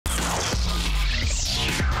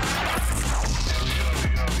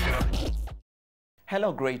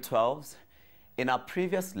Hello grade 12s. In our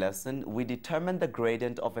previous lesson, we determined the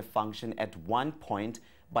gradient of a function at one point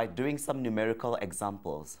by doing some numerical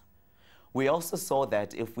examples. We also saw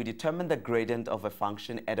that if we determine the gradient of a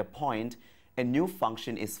function at a point, a new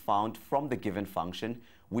function is found from the given function,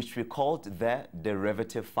 which we called the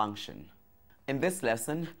derivative function. In this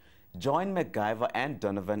lesson, join MacGyver and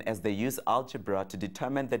Donovan as they use algebra to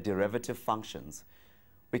determine the derivative functions.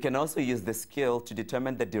 We can also use the skill to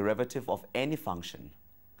determine the derivative of any function.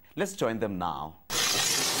 Let's join them now.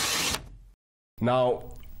 Now,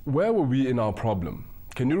 where were we in our problem?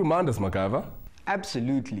 Can you remind us, MacGyver?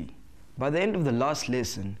 Absolutely. By the end of the last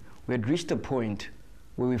lesson, we had reached a point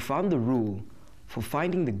where we found the rule for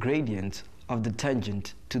finding the gradient of the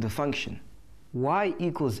tangent to the function. Y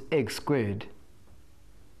equals x squared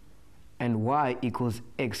and y equals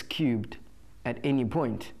x cubed at any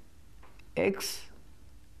point. X,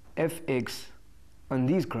 fx on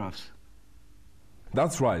these graphs.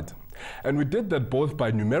 That's right. And we did that both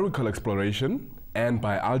by numerical exploration and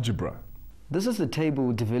by algebra. This is the table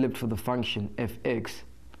we developed for the function fx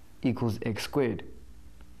equals x squared.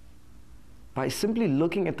 By simply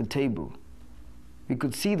looking at the table, we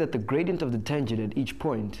could see that the gradient of the tangent at each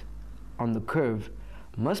point on the curve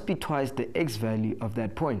must be twice the x value of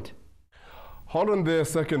that point. Hold on there a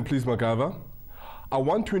second, please, MacGyver. I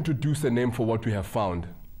want to introduce a name for what we have found.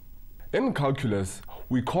 In calculus,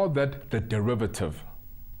 we call that the derivative.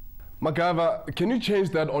 MacGyver, can you change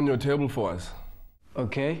that on your table for us?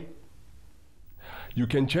 Okay. You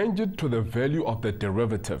can change it to the value of the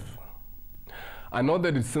derivative. I know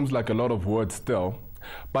that it seems like a lot of words still,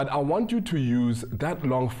 but I want you to use that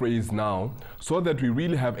long phrase now so that we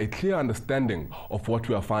really have a clear understanding of what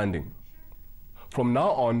we are finding. From now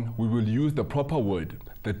on, we will use the proper word,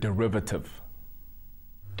 the derivative.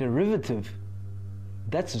 Derivative?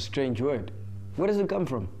 That's a strange word. Where does it come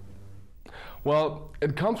from? Well,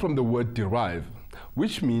 it comes from the word derive,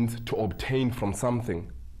 which means to obtain from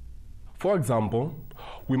something. For example,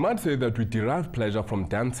 we might say that we derive pleasure from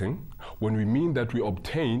dancing when we mean that we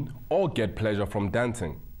obtain or get pleasure from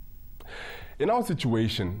dancing. In our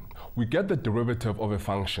situation, we get the derivative of a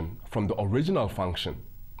function from the original function.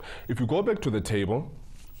 If we go back to the table,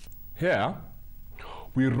 here,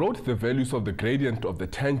 we wrote the values of the gradient of the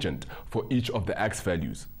tangent for each of the x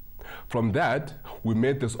values. From that, we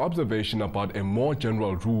made this observation about a more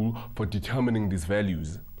general rule for determining these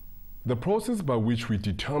values. The process by which we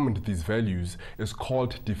determined these values is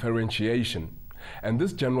called differentiation, and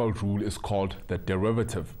this general rule is called the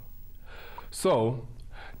derivative. So,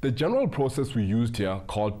 the general process we used here,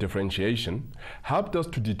 called differentiation, helped us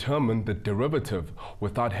to determine the derivative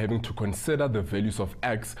without having to consider the values of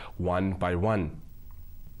x one by one.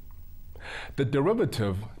 The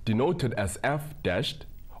derivative, denoted as f dashed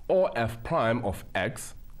or f prime of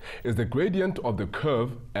x, is the gradient of the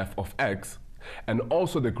curve f of x and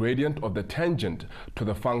also the gradient of the tangent to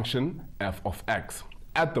the function f of x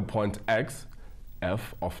at the point x,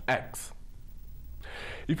 f of x.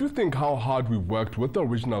 If you think how hard we worked with the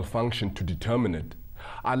original function to determine it,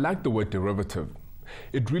 I like the word derivative.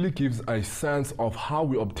 It really gives a sense of how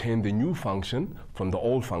we obtain the new function from the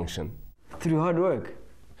old function. Through hard work.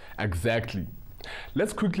 Exactly.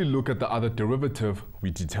 Let's quickly look at the other derivative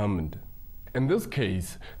we determined. In this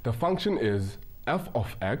case, the function is f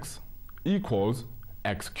of x equals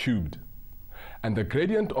x cubed, and the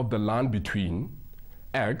gradient of the line between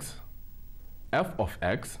x, f of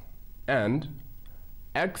x, and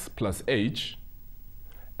x plus h,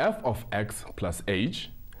 f of x plus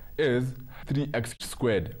h, is 3x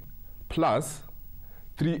squared plus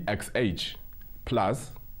 3xh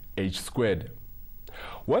plus h squared.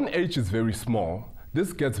 When h is very small,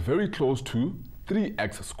 this gets very close to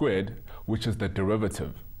 3x squared, which is the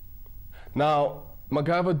derivative. Now,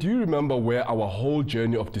 MacGyver, do you remember where our whole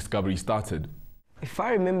journey of discovery started? If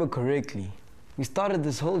I remember correctly, we started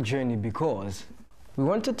this whole journey because we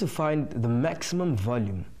wanted to find the maximum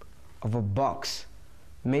volume of a box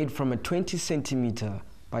made from a 20 centimeter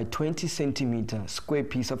by 20 centimeter square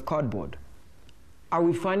piece of cardboard. Are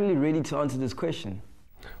we finally ready to answer this question?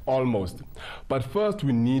 Almost. But first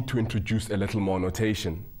we need to introduce a little more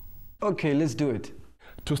notation. Okay, let's do it.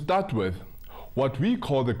 To start with, what we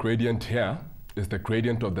call the gradient here is the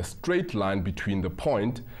gradient of the straight line between the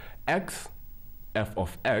point x, f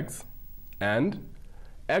of x, and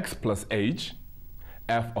x plus h,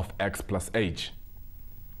 f of x plus h.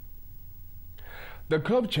 The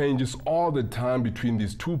curve changes all the time between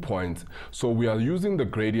these 2 points, so we are using the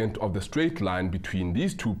gradient of the straight line between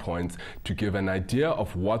these 2 points to give an idea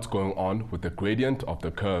of what's going on with the gradient of the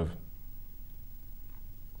curve.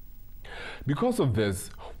 Because of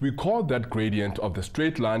this, we call that gradient of the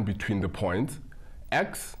straight line between the points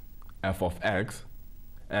x, f of x,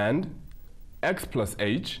 and x plus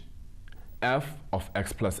h, f of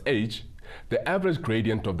x plus h, the average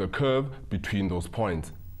gradient of the curve between those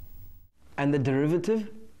points. And the derivative?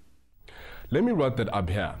 Let me write that up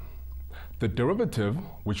here. The derivative,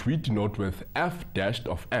 which we denote with f dashed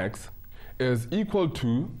of x, is equal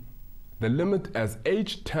to the limit as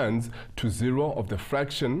h tends to 0 of the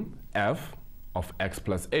fraction f of x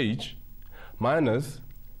plus h minus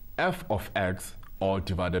f of x, all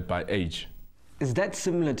divided by h. Is that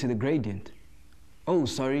similar to the gradient? Oh,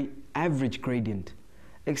 sorry, average gradient.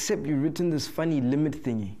 Except you've written this funny limit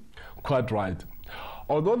thingy. Quite right.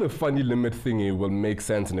 Although the funny limit thingy will make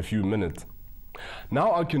sense in a few minutes.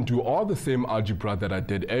 Now I can do all the same algebra that I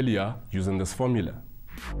did earlier using this formula.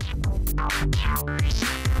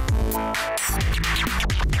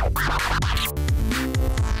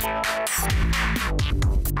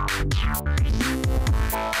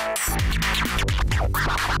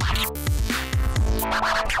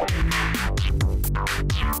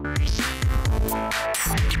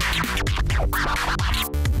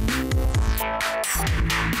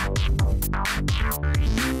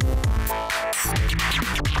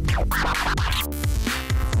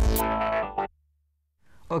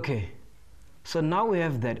 Okay, so now we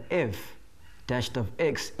have that f dashed of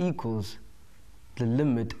x equals the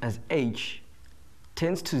limit as h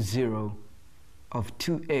tends to 0 of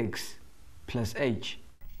 2x plus h.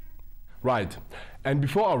 Right, and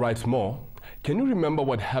before I write more, can you remember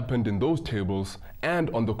what happened in those tables and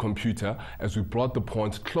on the computer as we brought the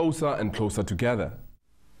points closer and closer together?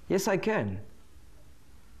 Yes, I can.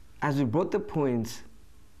 As we brought the points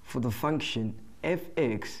for the function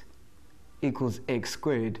fx equals x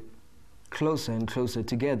squared closer and closer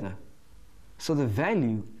together. So the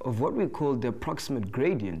value of what we call the approximate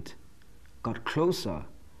gradient got closer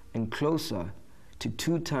and closer to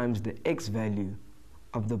 2 times the x value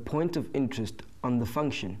of the point of interest on the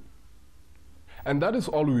function. And that is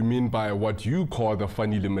all we mean by what you call the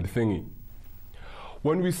funny limit thingy.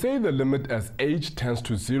 When we say the limit as h tends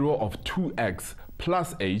to 0 of 2x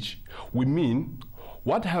plus h, we mean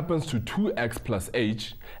what happens to 2x plus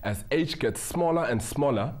h as h gets smaller and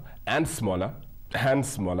smaller and smaller and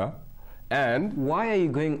smaller and... Why are you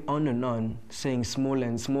going on saying smaller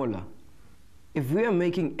and smaller? If we are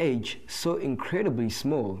making h so incredibly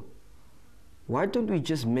small, why don't we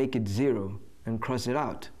just make it 0 and cross it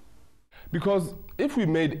out? Because if we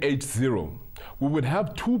made h 0, we would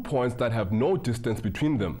have 2 points that have no distance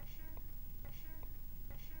between them.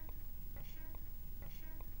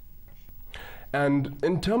 And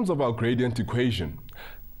in terms of our gradient equation,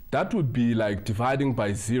 that would be like dividing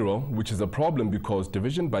by 0, which is a problem because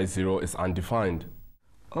division by 0 is undefined.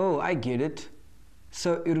 Oh, I get it.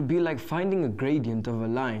 So it would be like finding a gradient of a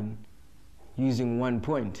line using 1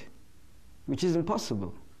 point, which is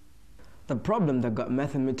impossible. The problem that got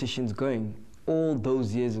mathematicians going all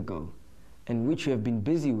those years ago, and which we have been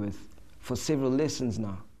busy with for several lessons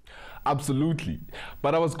now. Absolutely.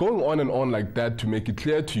 But I was going on and on like that to make it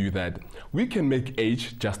clear to you that we can make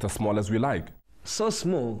h just as small as we like. So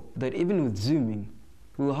small that even with zooming,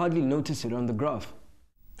 we will hardly notice it on the graph.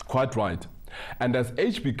 Quite right. And as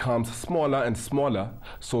h becomes smaller and smaller,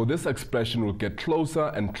 so this expression will get closer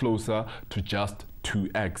and closer to just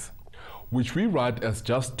 2x, which we write as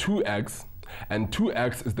just 2x, and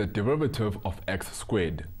 2x is the derivative of x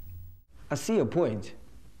squared. I see your point.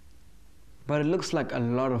 But it looks like a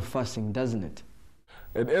lot of fussing, doesn't it?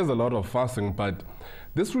 It is a lot of fussing, but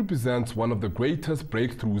this represents one of the greatest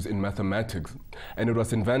breakthroughs in mathematics, and it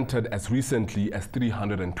was invented as recently as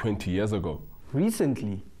 320 years ago.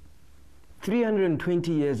 Recently?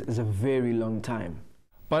 320 years is a very long time.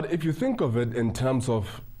 But if you think of it in terms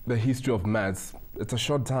of the history of maths, it's a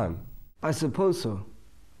short time. I suppose so.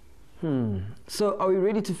 So are we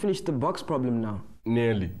ready to finish the box problem now?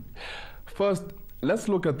 Nearly. First, let's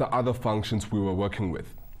look at the other functions we were working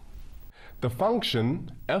with. The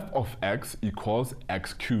function f of x equals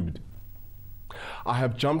x cubed. I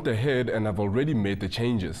have jumped ahead and I've already made the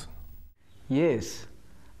changes. Yes,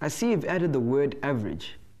 I see you've added the word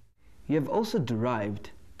average. You have also derived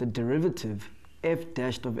the derivative f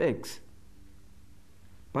dashed of x.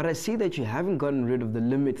 But I see that you haven't gotten rid of the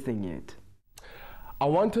limit thing yet. I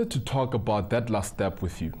wanted to talk about that last step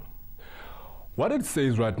with you. What it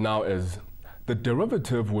says right now is the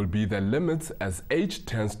derivative will be the limits as h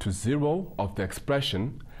tends to 0 of the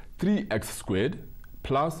expression 3x squared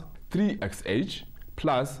plus 3xh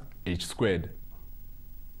plus h squared.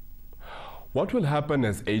 What will happen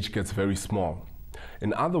as h gets very small?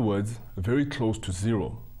 In other words, very close to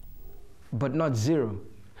 0. But not 0.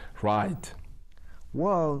 Right.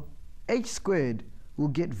 Well, h squared will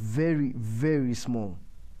get very, very small.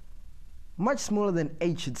 Much smaller than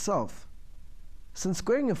h itself, since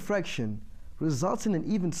squaring a fraction results in an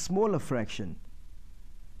even smaller fraction.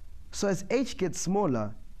 So as h gets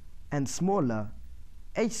smaller and smaller,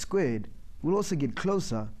 h squared will also get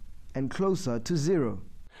closer and closer to 0.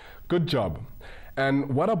 Good job.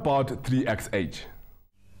 And what about 3xh?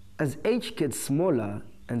 As h gets smaller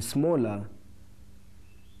and smaller,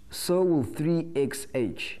 so will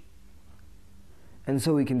 3xh. And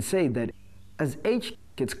so we can say that as h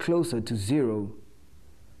gets closer to 0,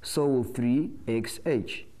 so will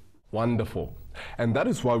 3xh. Wonderful. And that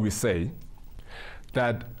is why we say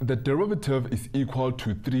that the derivative is equal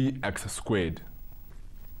to 3x squared.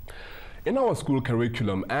 In our school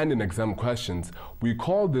curriculum and in exam questions, we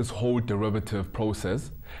call this whole derivative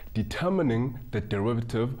process determining the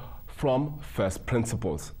derivative from first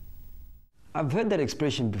principles. I've heard that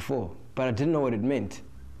expression before, but I didn't know what it meant.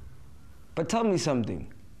 But tell me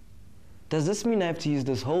something. Does this mean I have to use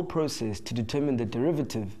this whole process to determine the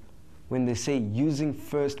derivative when they say using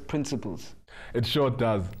first principles? It sure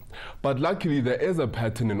does. But luckily there is a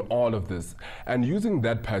pattern in all of this, and using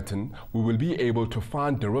that pattern we will be able to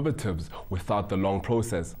find derivatives without the long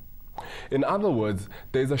process. In other words,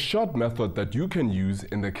 there's a short method that you can use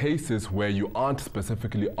in the cases where you aren't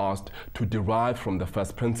specifically asked to derive from the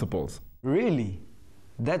first principles. Really?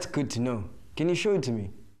 That's good to know. Can you show it to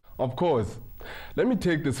me? Of course. Let me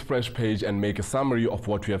take this fresh page and make a summary of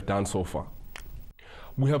what we have done so far.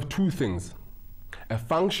 We have two things, a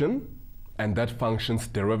function and that function's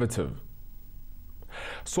derivative.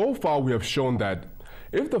 So far we have shown that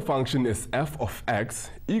if the function is f of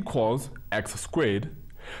x equals x squared,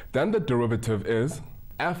 then the derivative is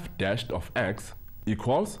f dashed of x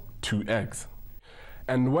equals 2x.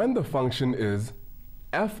 And when the function is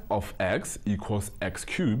f of x equals x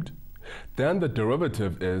cubed, then the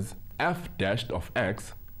derivative is f dashed of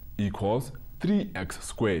x equals 3x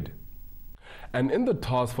squared. And in the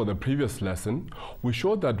task for the previous lesson, we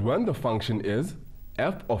showed that when the function is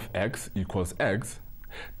f of x equals x,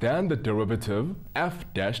 then the derivative f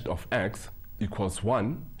dashed of x equals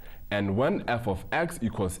 1, and when f of x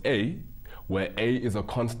equals a, where a is a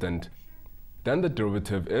constant, then the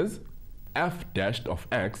derivative is f dashed of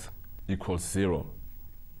x equals 0.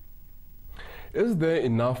 Is there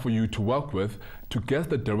enough for you to work with to guess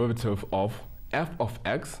the derivative of f of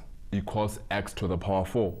x equals x to the power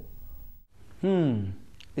 4?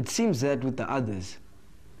 It seems that with the others,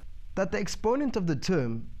 that the exponent of the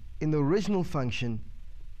term in the original function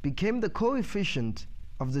became the coefficient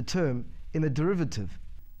of the term in the derivative.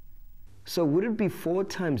 So would it be 4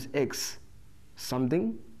 times x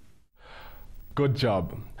something? Good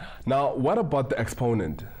job. Now, what about the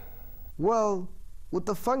exponent? Well, with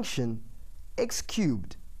the function x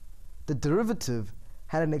cubed, the derivative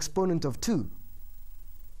had an exponent of 2.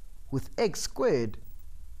 With x squared,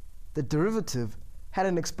 the derivative had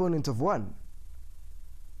an exponent of 1.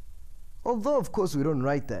 Although, of course, we don't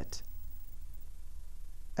write that.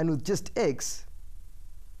 And with just x,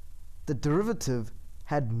 the derivative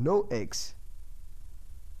had no x,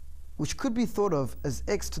 which could be thought of as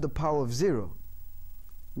x to the power of 0,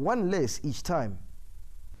 1 less each time.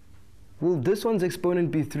 Will this one's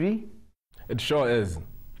exponent be 3? It sure is.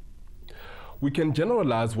 We can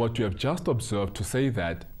generalize what you have just observed to say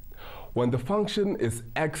that when the function is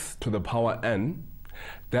x to the power n,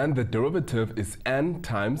 then the derivative is n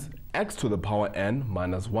times x to the power n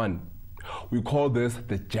minus 1. We call this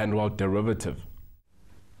the general derivative.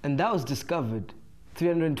 And that was discovered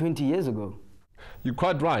 320 years ago. You're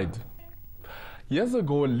quite right. Years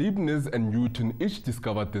ago, Leibniz and Newton each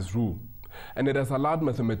discovered this rule, and it has allowed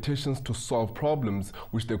mathematicians to solve problems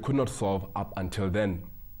which they could not solve up until then.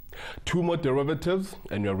 2 more derivatives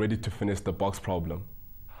and you're ready to finish the box problem.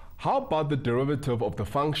 How about the derivative of the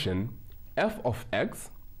function f of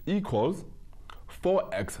x equals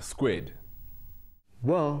 4x squared?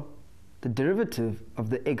 Well, the derivative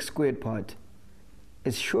of the x squared part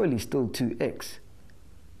is surely still 2x.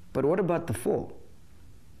 But what about the 4?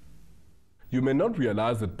 You may not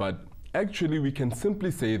realize it, but actually we can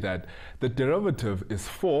simply say that the derivative is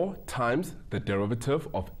 4 times the derivative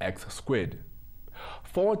of x squared.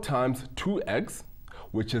 4 times 2x,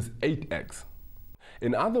 which is 8x.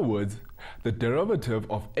 In other words, the derivative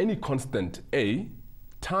of any constant a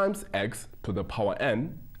times x to the power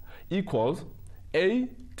n equals a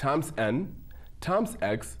times n times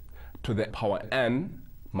x to the power n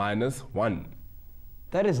minus 1.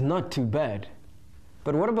 That is not too bad.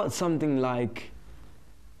 But what about something like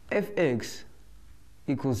fx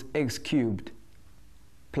equals x cubed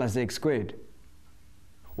plus x squared?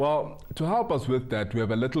 Well, to help us with that, we have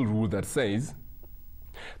a little rule that says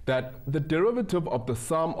that the derivative of the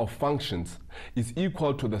sum of functions is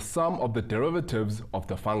equal to the sum of the derivatives of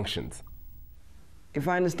the functions. If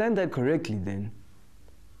I understand that correctly, then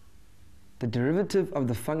the derivative of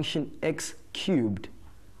the function x cubed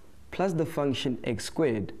plus the function x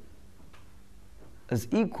squared is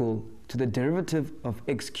equal to the derivative of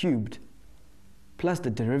x cubed plus the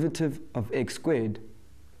derivative of x squared,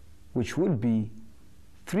 which would be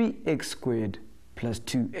 3x squared plus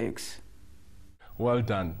 2x. Well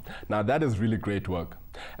done. Now that is really great work.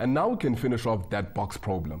 And now we can finish off that box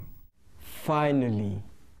problem. Finally.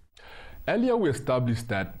 Earlier we established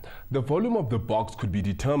that the volume of the box could be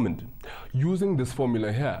determined using this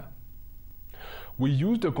formula here. We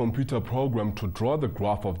used a computer program to draw the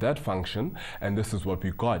graph of that function, and this is what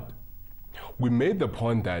we got. We made the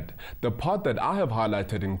point that the part that I have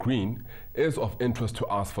highlighted in green is of interest to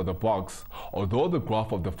us for the box, although the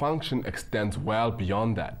graph of the function extends well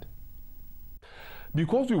beyond that.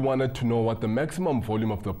 Because we wanted to know what the maximum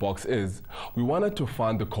volume of the box is, we wanted to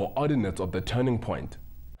find the coordinates of the turning point.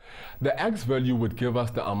 The x value would give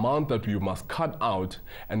us the amount that we must cut out,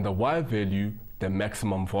 and the y value the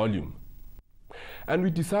maximum volume. And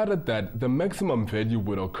we decided that the maximum value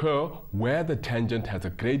would occur where the tangent has a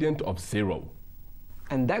gradient of 0.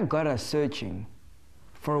 And that got us searching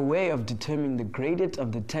for a way of determining the gradient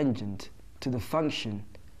of the tangent to the function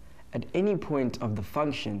at any point of the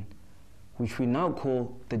function, which we now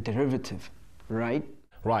call the derivative, right?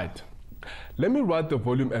 Right. Let me write the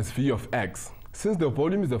volume as v of x. Since the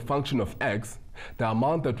volume is a function of x, the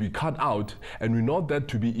amount that we cut out, and we know that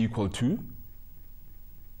to be equal to.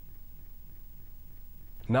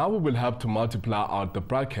 Now we will have to multiply out the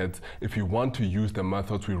brackets if we want to use the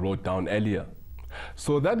methods we wrote down earlier.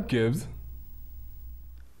 So that gives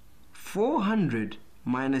 400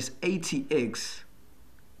 minus 80x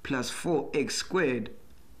plus 4x squared,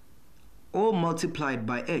 all multiplied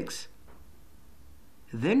by x.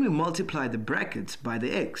 Then we multiply the brackets by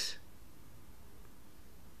the x.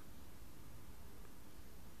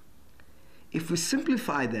 If we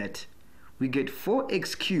simplify that, we get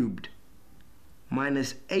 4x cubed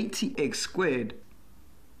minus 80x squared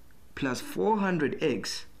plus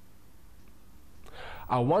 400x.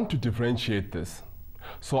 I want to differentiate this,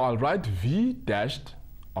 so I'll write v dashed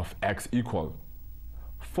of x equal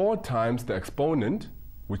 4 times the exponent,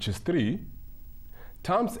 which is 3,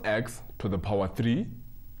 times x to the power 3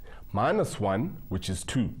 minus 1, which is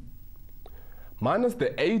 2, minus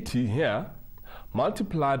the 80 here,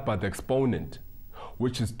 multiplied by the exponent,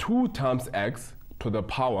 which is 2 times x to the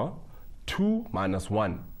power 2 minus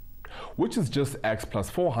 1, which is just x plus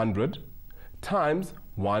 400, times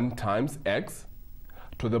 1 times x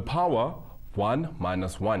to the power 1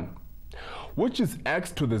 minus 1, which is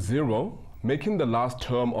x to the 0, making the last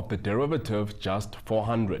term of the derivative just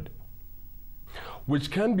 400,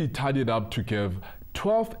 which can be tidied up to give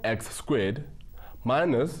 12x squared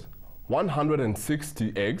minus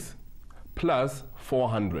 160x plus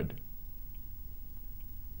 400.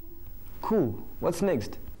 Cool. What's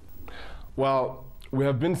next? Well, we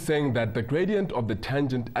have been saying that the gradient of the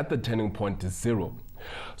tangent at the turning point is 0.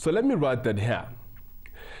 So let me write that here.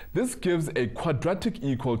 This gives a quadratic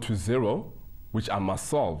equal to 0, which I must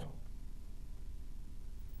solve.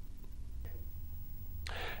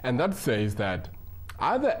 And that says that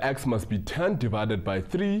either x must be 10 divided by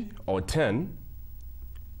 3 or 10,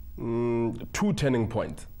 2 turning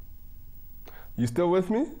points. You still with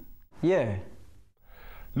me? Yeah.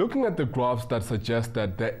 Looking at the graphs that suggest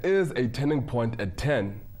that there is a turning point at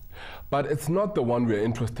 10, but it's not the one we're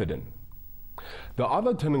interested in. The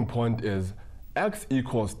other turning point is x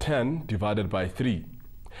equals 10 divided by 3.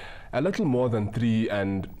 A little more than 3,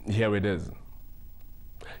 and here it is.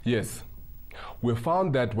 Yes, we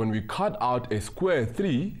found that when we cut out a square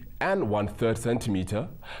 3 and 1/3 centimeter,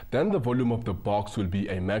 then the volume of the box will be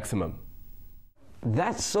a maximum.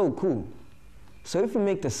 That's so cool. So if we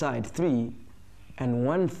make the side 3 and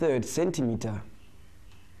 1/3 centimeter,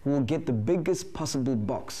 we'll get the biggest possible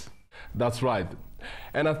box. That's right.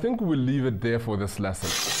 And I think we'll leave it there for this lesson.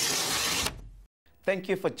 Thank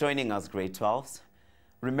you for joining us, grade 12s.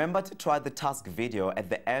 Remember to try the task video at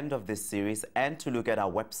the end of this series and to look at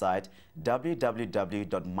our website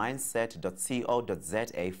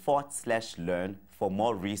www.mindset.co.za/learn for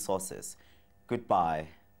more resources. Goodbye.